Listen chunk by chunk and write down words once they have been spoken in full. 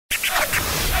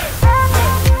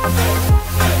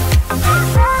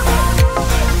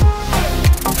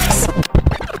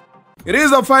It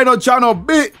is the final channel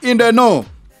B in the know.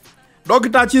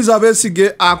 Dr. Chiza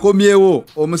Besigye akomyewo.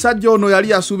 Omusajja ono yali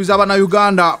yasuubiza bana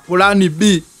Uganda pulani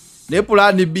B. Ne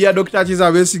pulani B ya Dr.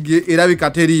 Chiza Besigye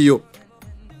erabika teriyo.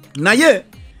 Naye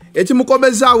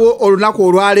ekimukomezaawo olunaku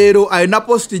olwaleero alina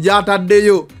posti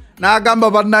gy'ataddeyo n'agamba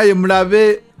bannaye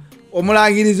mulabe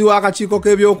omulangirizi w'akakiiko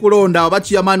k'ebyokulonda oba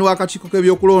chairman w'akakiiko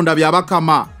k'ebyokulonda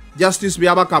Byabakama, Justice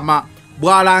Byabakama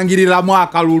bw'alangiriramu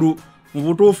akalulu. Mu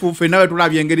butuufu ffenna bwe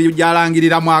tulabye engeri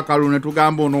gy'alangiriramu akalulu ne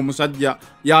tugamba ono omusajja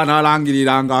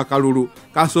y'anaalangiriranga akalulu.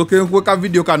 Kasooke nkuweka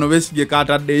video kano Besigye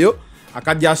kaataddeyo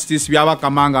aka Justice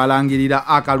Byabakama ng'alangirira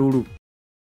akalulu.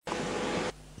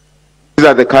 These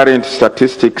are the current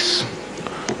statistics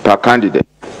per candidate.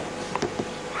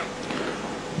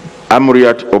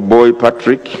 Amuriat Oboy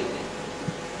Patrick,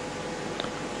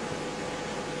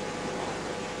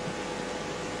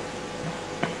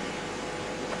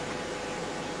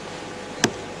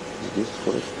 is this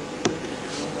correct?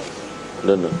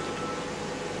 No.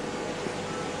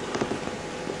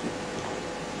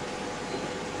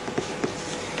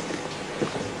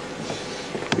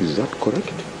 Is that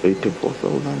correct?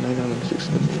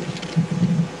 84,960.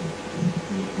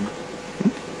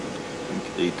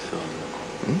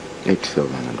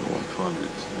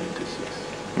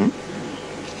 8,496.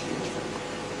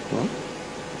 What?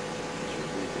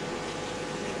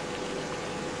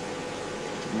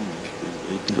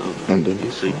 And then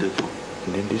this one.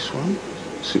 And then this one.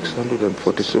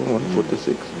 647,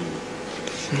 146.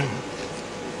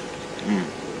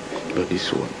 But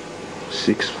this one.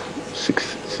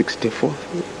 664.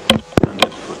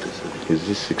 Is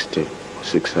this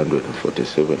 647,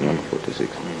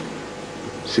 146?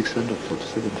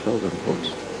 647,000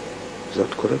 votes. Is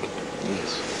that correct?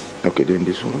 Yes. Okay, then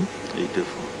this one? 84.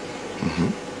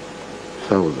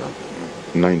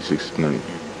 969.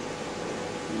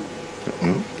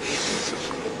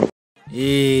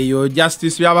 Yo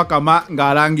Justice Byabakama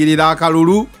ng'alangirira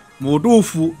akalulu mu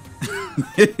butuufu.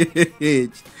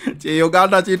 Kye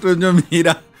Uganda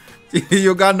kitonyumira. Kiri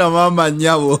Uganda mama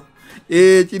nyabo.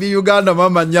 Kiri Uganda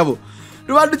mama nyabo.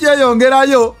 Tubadde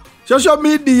kyeyongerayo. Social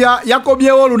media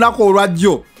yakomyewo olunaku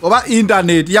olwajjo oba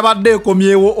internet yabadde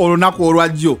ekomyewo olunaku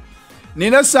olwajjo.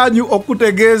 Nina essanyu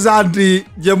okutegeeza nti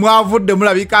gye mwavudde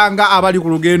mulabikanga abali ku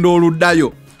lugendo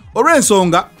oluddayo.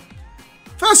 Olw'ensonga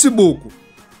Facebook,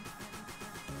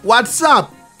 WhatsApp,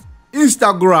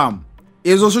 Instagram,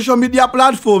 ezo social media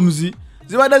platforms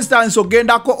zibadde zitandise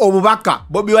okugendako obubaka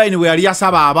Bobi Wine bwe yali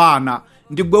yasaba abaana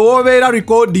nti gwe woobeera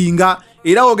recordinga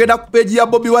era ogenda ku page ya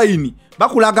Bobi Wine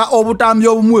bakulaga obutambi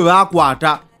obumwe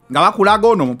bakwata nga bakulaga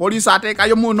ono mupoliisi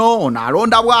ateekayo muno ono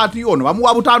alonda bwati ono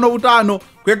bamuwa butaano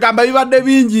kwegamba bibadde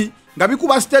bingi nga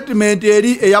bikuba statement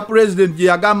eri eya president gye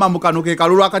yagamba mu kano ke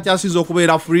kalulu akakyasiza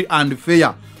okubeera free and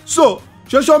fair. So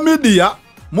social media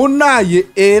munnaye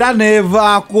era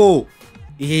nevaako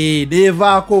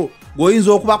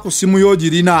gwoyinza okuba ku simu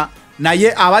y'ogirina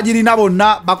naye abagirina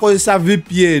bonna bakozesa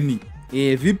VPN.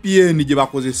 VPN gye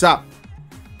bakozesa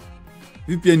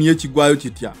VPN yekigwayo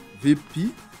kitya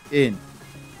VPN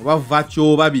oba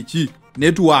virtual oba biki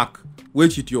network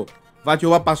wekityo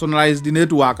virtual oba personalized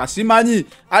network. Simanyi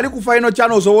ali ku final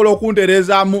channel osobola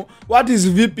okuntereezaamu what is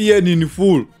VPN in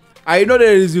full. I know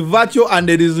there is virtual and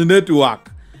there is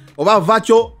network oba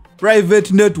virtual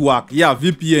private network. Yeah,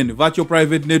 VPN virtual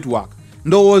private network.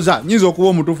 Ndowooza nyinza okuba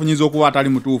omutuufu nyinza okuba atali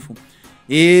mutuufu.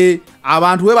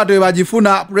 Abantu we bato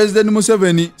bagifuna President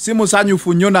Museveni si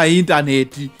musanyufu nnyo na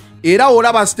internet. Era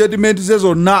olaba statement ze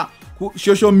zonna ku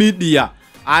social media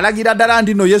alagira ddala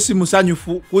nti no yesi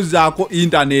musanyufu kuzaako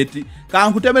internet.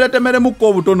 Kankutemeretemeremukko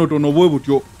obutonotono bwe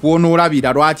butyo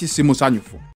kwonoolabira lwaki si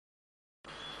musanyufu.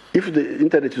 If the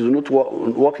internet is not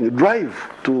working, drive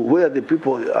to where the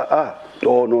people are.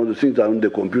 Oh no, the things are on the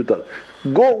computer.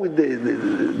 Go with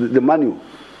the manual.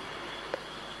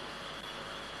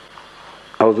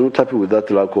 I was not happy with that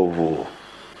lack of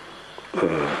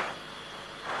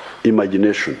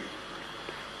imagination.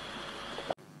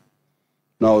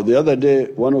 Now, the other day,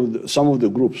 some of the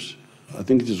groups, I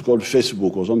think it is called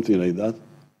Facebook or something like that,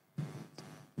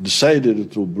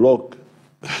 decided to block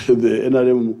the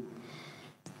NRM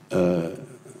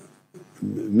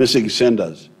message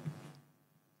senders,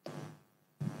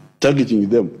 targeting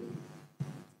them.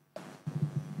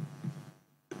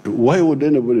 Why would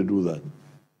anybody do that?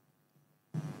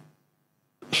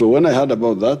 So when I heard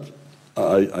about that,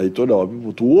 I told our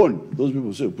people to warn those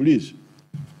people, say, please,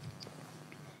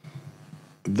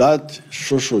 that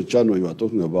social channel you are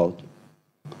talking about,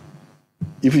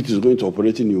 if it is going to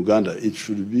operate in Uganda, it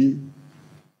should be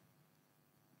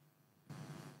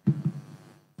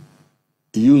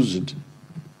used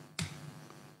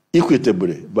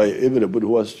equitably by everybody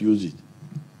who has to use it.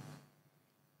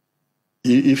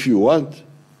 If you want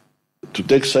to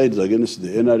take sides against the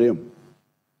NRM,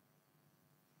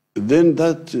 then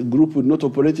that group would not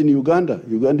operate in Uganda.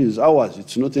 Uganda is ours,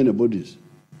 it's not anybody's.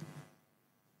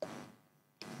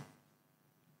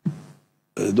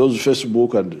 Those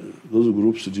Facebook and those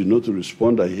groups did not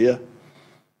respond, I hear,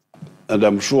 and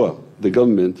I'm sure the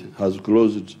government has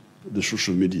closed the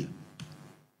social media.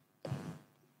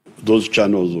 Those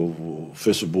channels of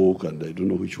Facebook and I don't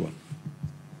know which one.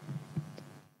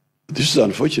 This is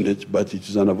unfortunate, but it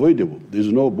is unavoidable.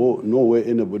 There's no way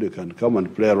anybody can come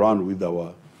and play around with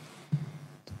our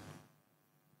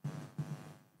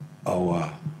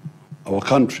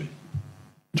country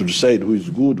to decide who is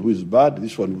good, who is bad.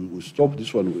 This one will stop,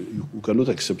 this one we cannot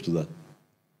accept that.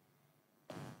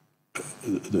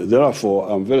 Therefore,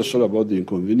 I'm very sorry about the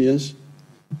inconvenience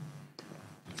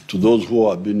to those who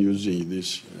have been using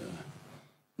this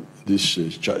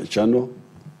channel.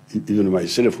 Even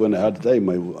myself, when I had time,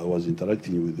 I was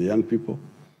interacting with the young people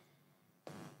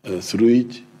through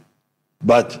it.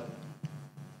 But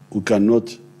we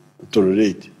cannot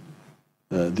tolerate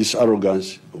this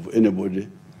arrogance of anybody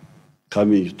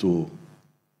coming to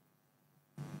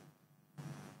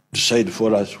decide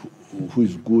for us who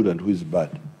is good and who is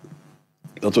bad.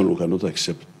 That's what we cannot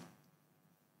accept.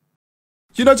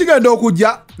 Kino kigenda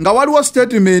okujja nga waliwo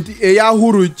statement eya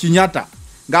Uhuru Kenyatta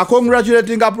nga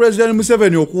congratulating President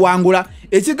Museveni okuwangula.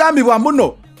 Ekigambibwa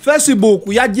muno Facebook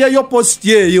yajeyo post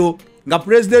eyo nga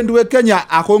President we Kenya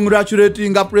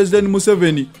congratulating President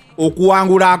Museveni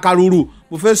okuwangula Kalulu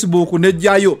mu Facebook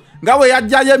nejjayo nga we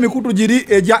yajjayo emikutu giri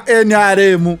eja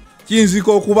NRM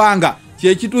kinziko okubanga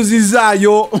kye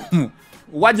kituzizaayo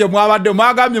waje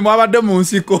mwabadde mu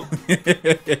nsiko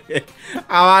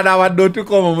abaana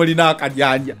badde.com mulina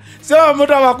akajanja so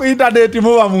mutaba ku internet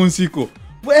muba mu nsiko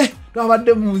bwe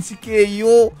twabadde mu nsiko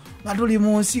eyo batuli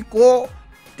mu nsiko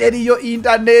teriyo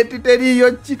internet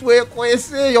teriyo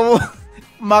kitwekweseyo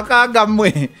makaga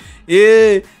mwe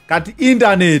kati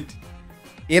internet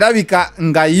erabika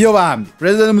nga iyo bambi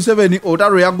President Museveni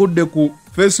otaro yagudde ku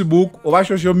Facebook oba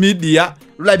social media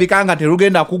lulabika nga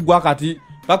terugenda kuggwa kati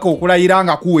paka okulayira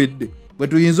nga kuwedde bwe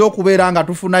tuyinza okubeera nga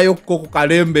tufunayo ko ku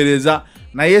kalembereza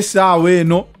naye saawa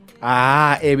eno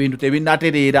ebintu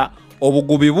tebinatereera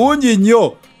obugubi bungi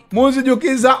nnyo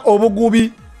munzijukiza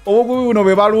obugubi buno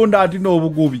bwe balunda ati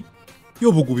n'obugubi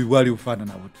y'obugubi bwali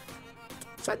bufaanana buti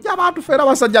sajja baatufeera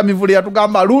basajja mivule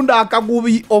yatugamba lunda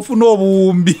akagubi ofuna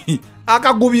obuwumbi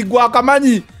akagubi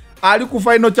gwakamanyi ali ku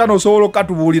final channel osobola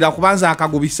okatubuulira kubanza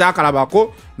akagubi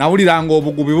saakalabako nawuliranga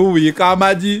obugubi bubuyika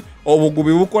amagi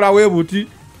obugubi bukola webuti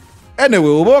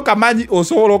anyway oba okamanyi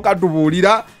osobola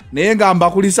okatubuulira naye nga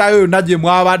mbakulisaayo yonna gye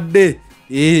mwabadde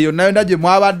yonna gye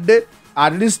mwabadde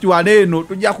at least waneeno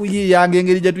tujja kuyiiyanga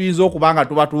engeri gye tuyinza okubanga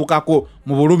tubatuukako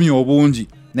mu bulumi obungi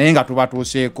naye nga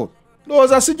tubatuuseeko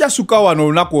ndowooza sijja suka wano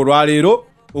olunaku olwaleero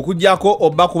okujjako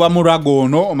obba kuba mu raga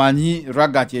ono omanyi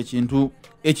raga kyekintu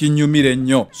ekinyumira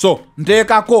ennyo so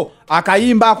nteekako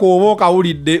akayimba ako oba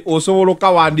okawulidde osobola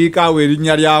okawandiika awo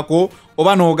erinnya lyako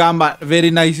oba n'ogamba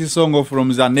very nice song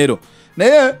from Zanero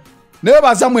naye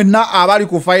nebaza mwenna abali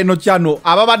ku final channel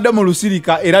ababadde mu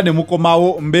lusirika era ne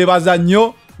mukomawo mbebaza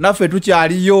nnyo naffe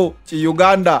tukyaliyo ki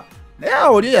Uganda naye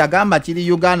oli yagamba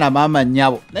kiri Uganda mama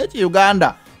nnyabo naye ki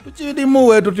Uganda tukirimu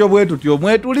bwetutyo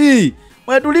mwetuli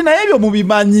naye ebyo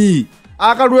mubimanyi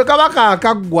akalwe kabaka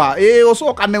akaggwa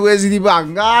osooka ne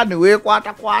weeziribanga ne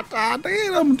weekwatakwata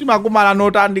era mutima gumala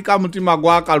n'otandika mutima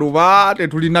gwakaluba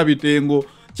tetulina bitengo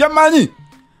kyemanyi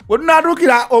bwe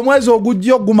tunaatuukira omwezi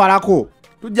ogujja ogumalako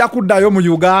tujja kuddayo mu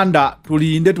Uganda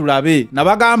tulinde tulabe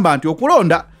nabagamba nti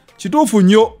okulonda kituufu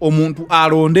nnyo omuntu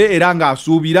alonde era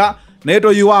ng'asuubira naye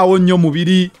toyiwaawo nnyo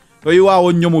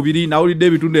mubiri nawulidde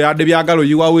ebitundu yadde byagala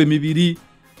oyiwaawo emibiri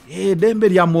dembe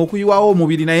lyammwe okuyiwaawo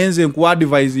omubiri naye nze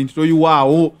nkuadvise nti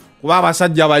toyiwaawo kuba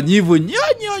abasajja banyiivu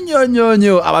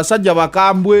nnyo abasajja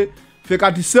bakambwe ffe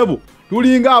kati ssebo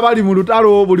tulinga abali mu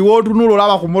lutalo buli wootunula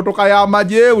olaba ku mmotoka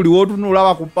y'amagye buli wootunula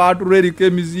olaba ku paatulo eriko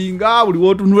emizinga buli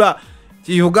wootunula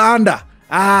ki Uganda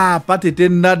pate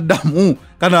tennaddamu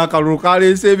kana akalulu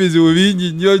kaleese ebizibu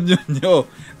bingi nnyo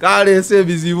kaleese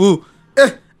ebizibu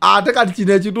ate kati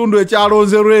kino ekitundu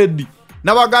ekyalonze redi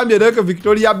nabagambye leke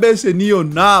Victoria Basin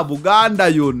yonna Buganda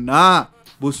yonna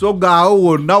Busogaawo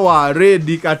wonna wa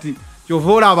redi kati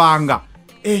kyova olabanga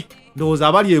ndowooza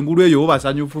abali engulu eyo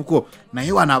basanyufuko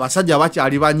naye wano abasajja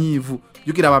bakyali banyiivu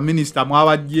jjukira abaminisita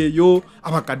mwabajjeeyo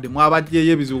abakadde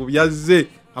mwabajjeeyo ebizibu byazze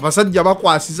abasajja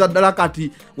bakwasiza ddala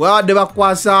kati wabadde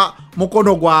bakwasa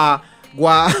mukono gwa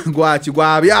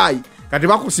byayi kati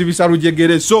bakusibisa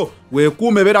lujegere. So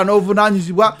weekuume beera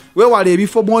n'obuvunanyizibwa, weewale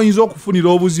ebifo mw'oyinza okufunira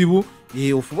obuzibu,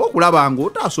 ofuba okulaba nga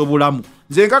otaasobolamu.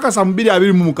 Nze nkakasa mu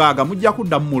 2026 mujja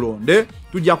kuddamu mulonde,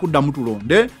 tujja kuddamu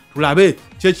tulonde, tulabe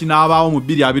kyekinaabaawo mu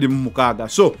 2026.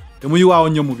 So temuyiwaawo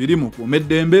nnyo mubiri mukuume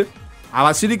eddembe.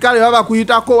 Abasirikale baba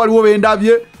kuyitako, waliwo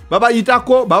bendabye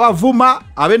babayitako babavuma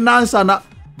ab'ennansana.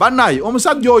 Bannaye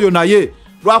omusajja oyo naye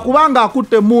lwakubanga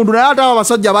akutte emmundu, naye ate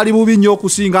abasajja bali bubi nnyo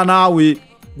okusinga naawe.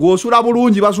 Gw'osula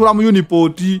bulungi basula mu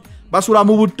unipooti, basula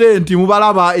mu butenti,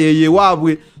 mubalaba eyo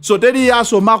ewaabwe. So teri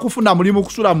yasoma kufuna mulimu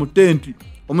kusula mu tenti.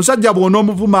 Omusajja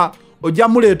bw'onoomuvuma ojja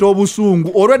muleeta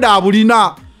obusungu. Olwedda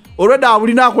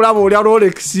abulina akulaba olya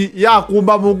Rolex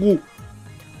yakumba mugu.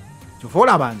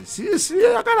 Kyofola banze si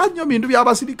yakala nnyo bintu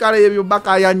by'abasirikale ebyo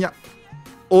bakayanya.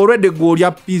 Olwedde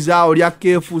gw'olya pizza, olya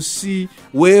KFC,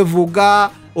 weevuga,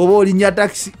 oba olinya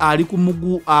taxi ali ku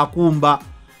mugu akumba.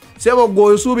 Sebo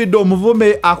gw'osuubidde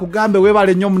omuvume akugambe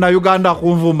weebale nnyo Munnayuganda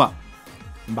kunvuma.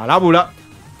 Mbalabula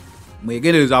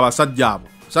mwegendereza abasajja abo.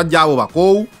 Abasajja abo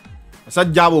bakoowu,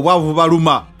 abasajja abo bwavu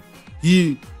baluma.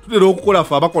 Tutera okukola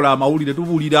fe abakola amawulire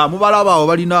tubuulira mubalaba abo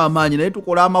balina amaanyi, naye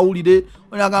tukola amawulire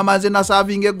onagamba nze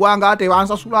nasaavinga eggwanga ate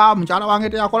bansasula mukyala wange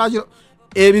teyakola kiro.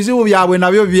 Ebizibu byabwe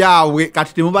nabyo byabwe,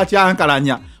 kati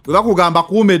temubakyankalanya. Bwe bakugamba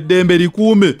kuume eddembe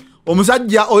likuume.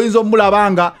 Omusajja oyinza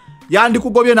omulabanga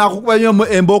yandikugobye n'akukuba nnyo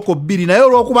embooko 2, naye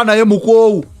olw'okuba naye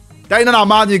mukoowu talina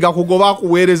n'amaanyi gakugoba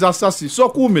kuweereza sasi. So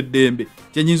kuume eddembe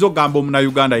kyenyinza okugamba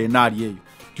Omunnayuganda yenna ali eyo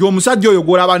ti omusajja oyo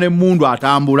gw'olaba n'emmundu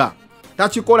atambula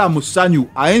takikola mu ssanyu,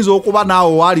 ayinza okuba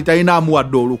naawe waali talina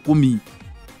amuwadde 10,000.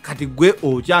 Kati gwe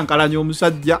okyankalanya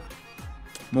omusajja.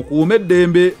 Mukuume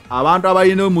eddembe. Abantu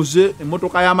abalina omuze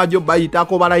emmotoka y'amagye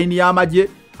bayitako balayini y'amagye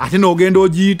ate n'ogenda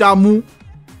ogiyitamu,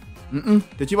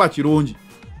 tekiba kirungi.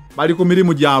 Bali ku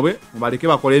mirimu gyabwe, mubaleke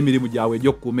bakole emirimu gyabwe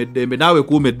egy'okukuuma eddembe. Naawe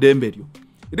kuuma eddembe lyo.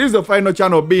 It is the final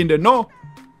channel being the no.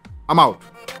 I'm out.